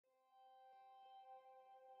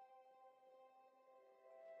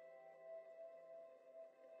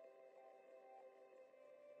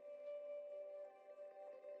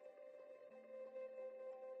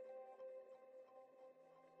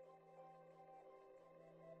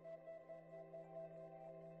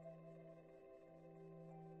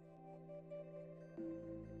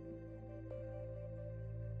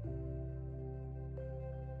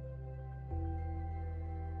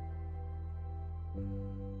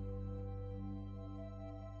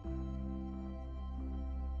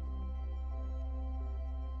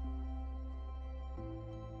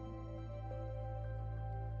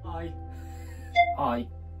Hi. Hi.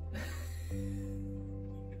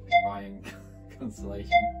 Orion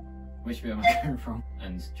Constellation. Which bit am I going from?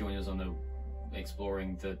 And join us on the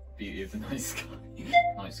exploring the beauty of the night sky.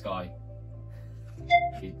 Night sky.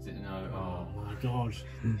 You didn't know. Oh my god.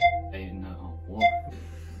 They didn't know. Oh, what?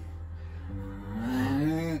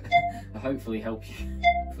 To hopefully help you.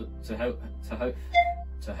 To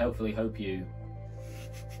hopefully help you.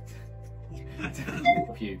 To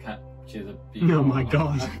help you capture the beauty. Oh my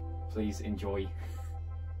god. Please enjoy.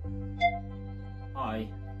 Hi.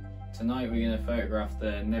 Tonight we're going to photograph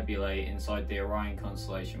the Nebulae inside the Orion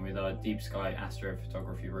constellation with our deep sky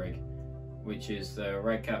astrophotography rig, which is the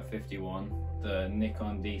Redcat 51, the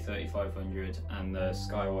Nikon D3500 and the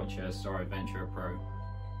Skywatcher Star Adventurer Pro.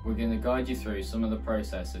 We're going to guide you through some of the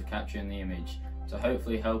process of capturing the image to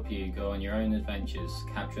hopefully help you go on your own adventures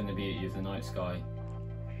capturing the beauty of the night sky.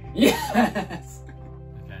 Yes!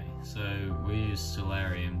 Okay, so we use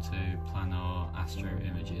Siril to plan our astro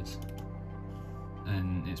images.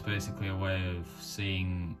 And it's basically a way of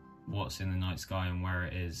seeing what's in the night sky and where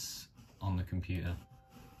it is on the computer.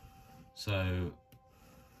 So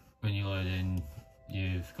when you load in,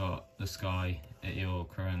 you've got the sky at your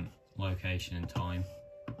current location and time.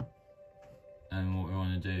 And what we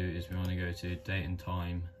want to do is we want to go to date and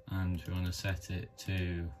time, and we want to set it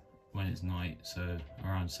to when it's night, so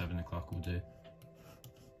around 7 o'clock will do.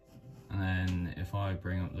 And then if I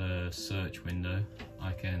bring up the search window,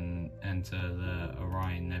 I can enter the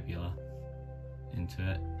Orion Nebula into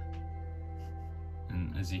it.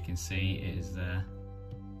 And as you can see, it is there.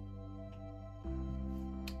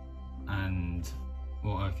 And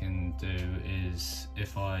what I can do is,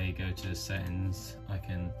 if I go to settings, I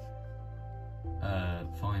can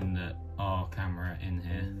find that our camera in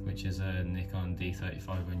here, which is a Nikon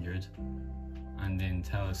D3500. And in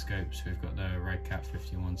telescopes we've got the Redcat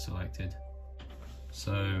 51 selected.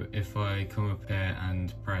 So if I come up here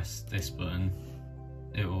and press this button,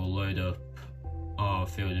 it will load up our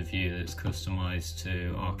field of view that's customized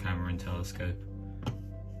to our camera and telescope.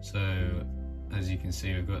 So as you can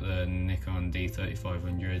see, we've got the Nikon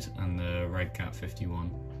D3500 and the Redcat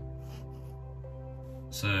 51.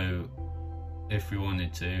 So if we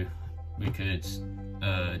wanted to, we could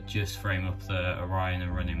just frame up the Orion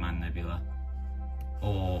and Running Man Nebula.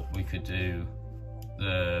 Or we could do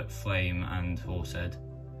the Flame and Horsehead,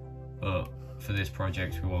 but for this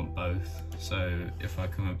project we want both. So if I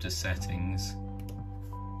come up to settings,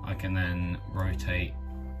 I can then rotate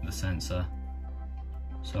the sensor.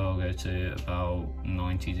 So I'll go to about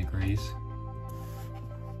 90 degrees.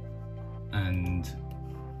 And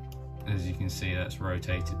as you can see, that's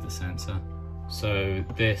rotated the sensor. So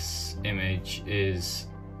this image is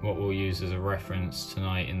what we'll use as a reference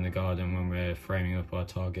tonight in the garden when we're framing up our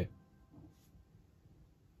target.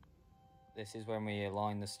 This is when we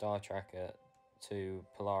align the star tracker to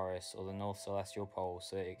Polaris, or the North Celestial Pole,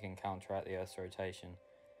 so that it can counteract the Earth's rotation.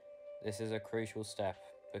 This is a crucial step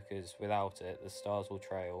because without it, the stars will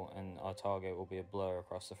trail and our target will be a blur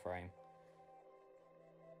across the frame.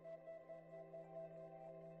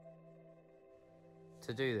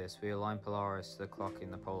 To do this, we align Polaris to the clock in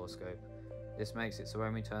the polarscope. This makes it so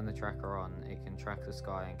when we turn the tracker on, it can track the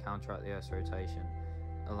sky and counteract the Earth's rotation,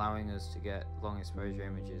 allowing us to get long exposure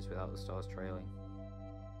images without the stars trailing.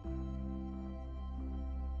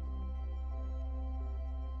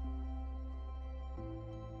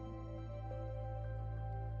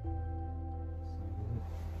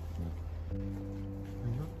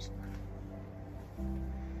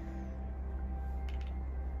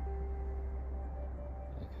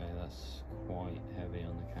 Okay, that's quite heavy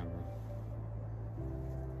on the camera.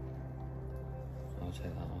 I'll take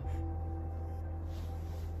that off.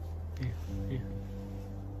 Yeah.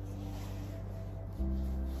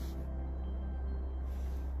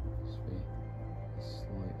 This be the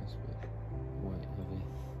slightest bit weight heavy.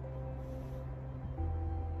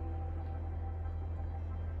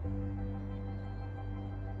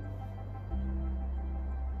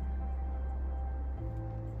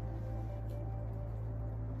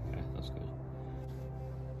 Okay, that's good.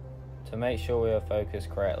 To make sure we are focused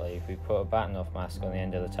correctly, we put a batten-off mask on the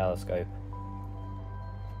end of the telescope.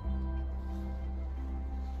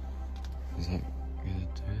 Is that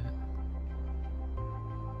good to it?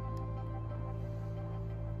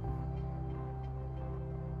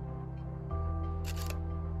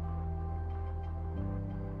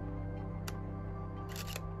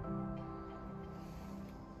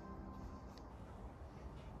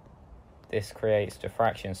 This creates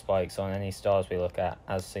diffraction spikes on any stars we look at,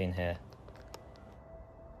 as seen here.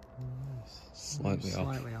 Slightly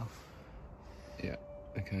off. Yeah,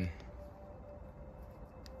 okay.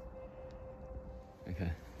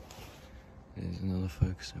 Okay. There's another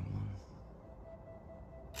focusing one.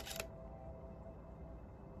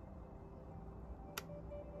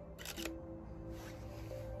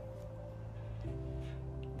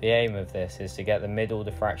 The aim of this is to get the middle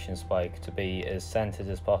diffraction spike to be as centered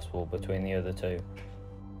as possible between the other two.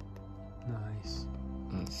 Nice.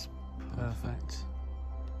 That's perfect.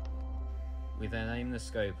 We then aim the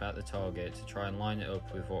scope at the target to try and line it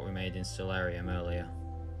up with what we made in Stellarium earlier.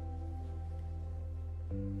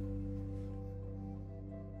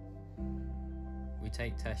 We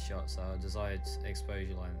take test shots at our desired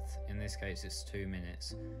exposure length, in this case it's 2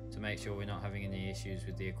 minutes, to make sure we're not having any issues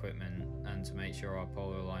with the equipment and to make sure our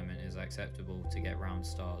polar alignment is acceptable to get round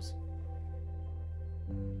stars.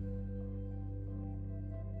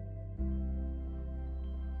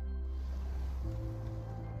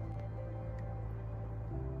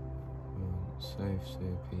 Save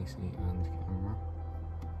to PC and camera.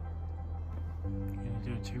 You're going to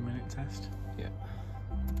do a 2-minute test? Yeah.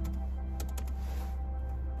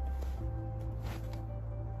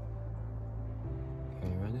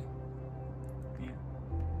 Okay, ready? Yeah.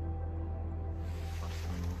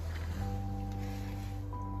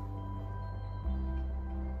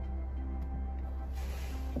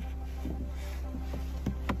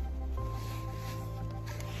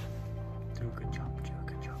 Do a good job, do a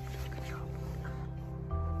good job, do a good job.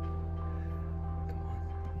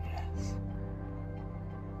 Yes.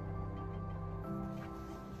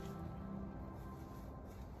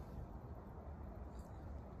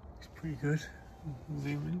 It's pretty good.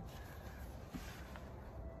 Zoom in.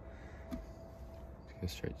 Go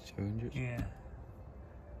straight to 200. Yeah.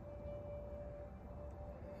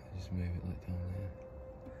 Just move it like down there.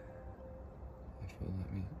 If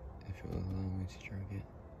it will allow me to drag it.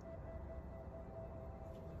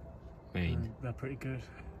 I mean, They're pretty good.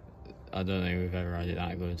 I don't think we've ever had it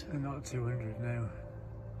that good. They're not 200 now.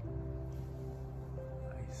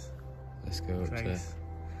 Nice. Let's go up to, Trace.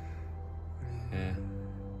 yeah,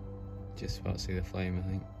 just about to see the flame, I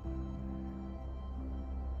think.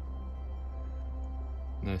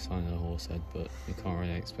 No sign of a horse head, but you can't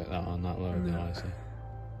really expect that on that low of the ISO.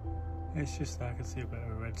 It's just that I can see a bit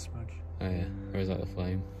of a red smudge. Oh yeah, or is that the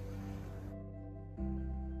flame?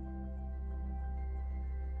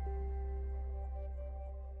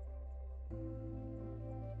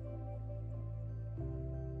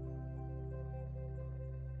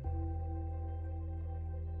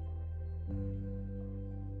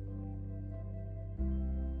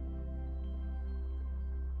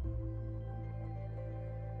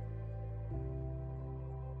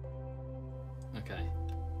 Okay,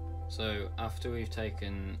 so after we've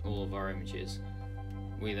taken all of our images,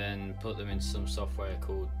 we then put them into some software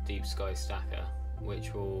called DeepSkystacker,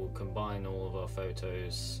 which will combine all of our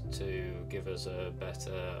photos to give us a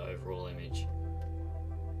better overall image.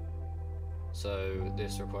 So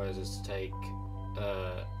this requires us to take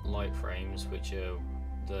light frames, which are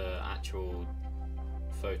the actual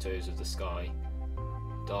photos of the sky,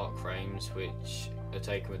 dark frames, which are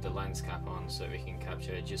taken with the lens cap on so we can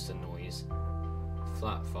capture just the noise,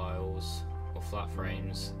 flat files or flat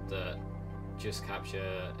frames that just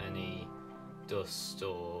capture any dust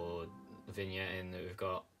or vignetting that we've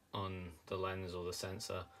got on the lens or the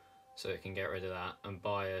sensor, so it can get rid of that, and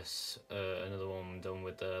bias another one done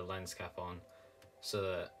with the lens cap on so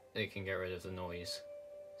that it can get rid of the noise.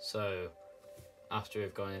 So after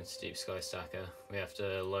we've gone into DeepSkystacker, we have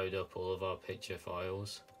to load up all of our picture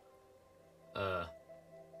files.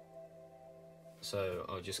 So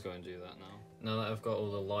I'll just go and do that now. Now that I've got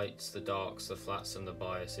all the lights, the darks, the flats and the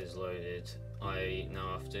biases loaded, I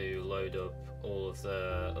now have to load up all of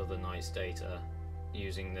the other night's data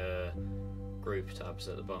using the group tabs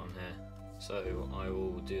at the bottom here. So I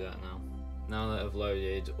will do that now. Now that I've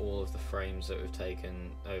loaded all of the frames that we've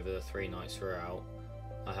taken over the 3 nights throughout,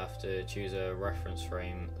 I have to choose a reference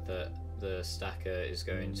frame that the stacker is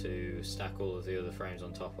going to stack all of the other frames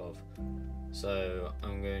on top of. So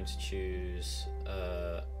I'm going to choose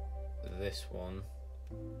this one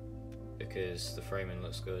because the framing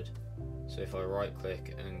looks good. So if I right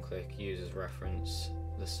click and click use as reference,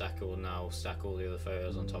 the stacker will now stack all the other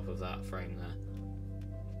photos on top of that frame there.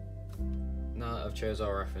 Now that I've chose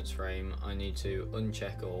our reference frame, I need to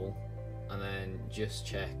uncheck all and then just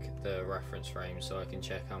check the reference frame so I can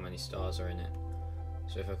check how many stars are in it.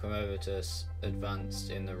 So if I come over to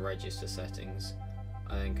advanced in the register settings,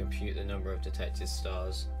 I then compute the number of detected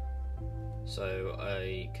stars so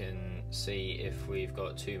I can see if we've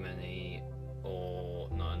got too many or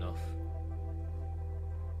not enough.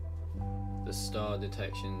 The star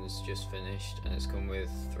detection's just finished and it's come with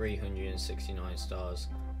 369 stars.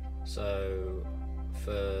 So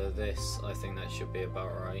for this, I think that should be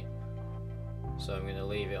about right. so I'm going to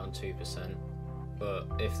leave it on 2%. But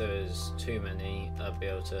if there's too many, I'd be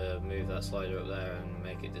able to move that slider up there and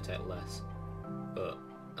make it detect less. But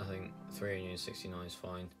I think 369 is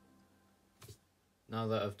fine. Now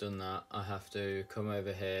that I've done that, I have to come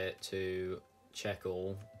over here to check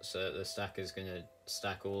all, so the stacker's going to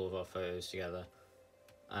stack all of our photos together,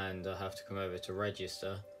 and I have to come over to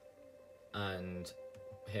register and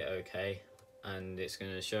hit OK, and it's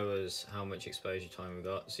going to show us how much exposure time we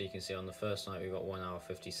got. So you can see on the first night we got 1 hour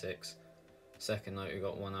 56, second night we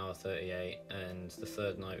got 1 hour 38, and the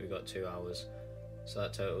third night we got 2 hours. So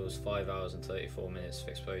that totals 5 hours and 34 minutes of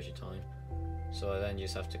exposure time. So I then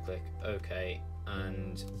just have to click OK,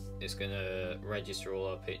 and it's going to register all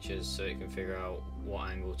our pictures so it can figure out what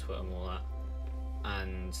angle to put them all at,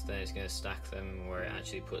 and then it's going to stack them where it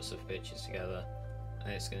actually puts the pictures together,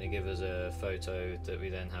 and it's going to give us a photo that we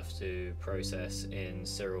then have to process in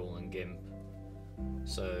Siril and Gimp.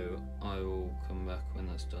 So I will come back when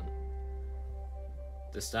that's done.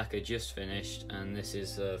 The stacker just finished, and this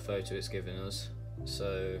is the photo it's given us.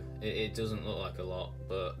 So it doesn't look like a lot,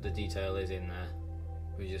 but the detail is in there.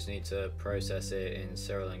 We just need to process it in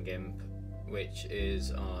Siril and Gimp, which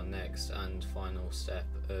is our next and final step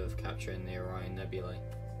of capturing the Orion Nebulae.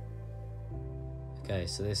 Okay,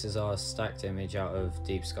 so this is our stacked image out of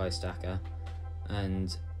DeepSkystacker,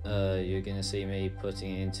 and you're going to see me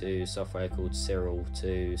putting it into software called Siril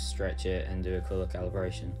to stretch it and do a colour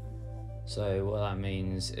calibration. So what that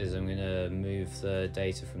means is I'm going to move the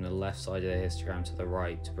data from the left side of the histogram to the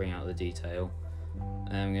right to bring out the detail,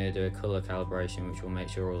 and I'm going to do a colour calibration which will make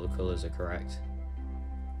sure all the colours are correct.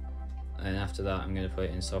 And after that I'm going to put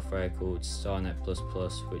it in software called Starnet++,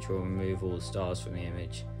 which will remove all the stars from the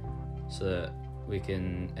image so that we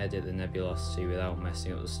can edit the nebulosity without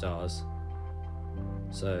messing up the stars.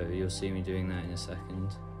 So you'll see me doing that in a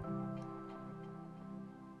second.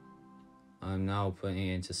 I'm now putting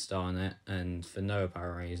it into Starnet, and for no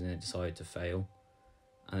apparent reason it decided to fail,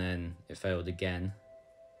 and then it failed again,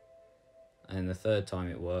 and the third time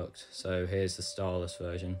it worked. So here's the starless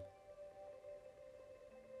version,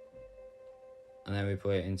 and then we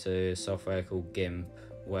put it into software called Gimp,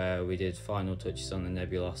 where we did final touches on the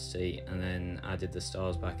nebulosity and then added the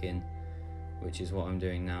stars back in, which is what I'm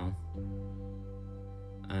doing now,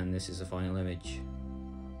 and this is the final image.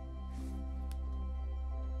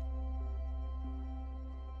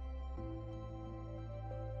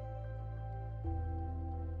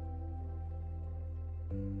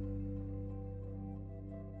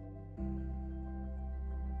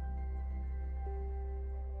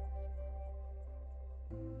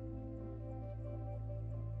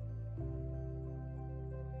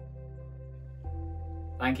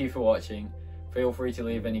 Thank you for watching. Feel free to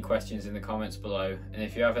leave any questions in the comments below, and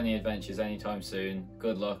if you have any adventures anytime soon,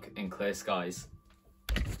 good luck and clear skies.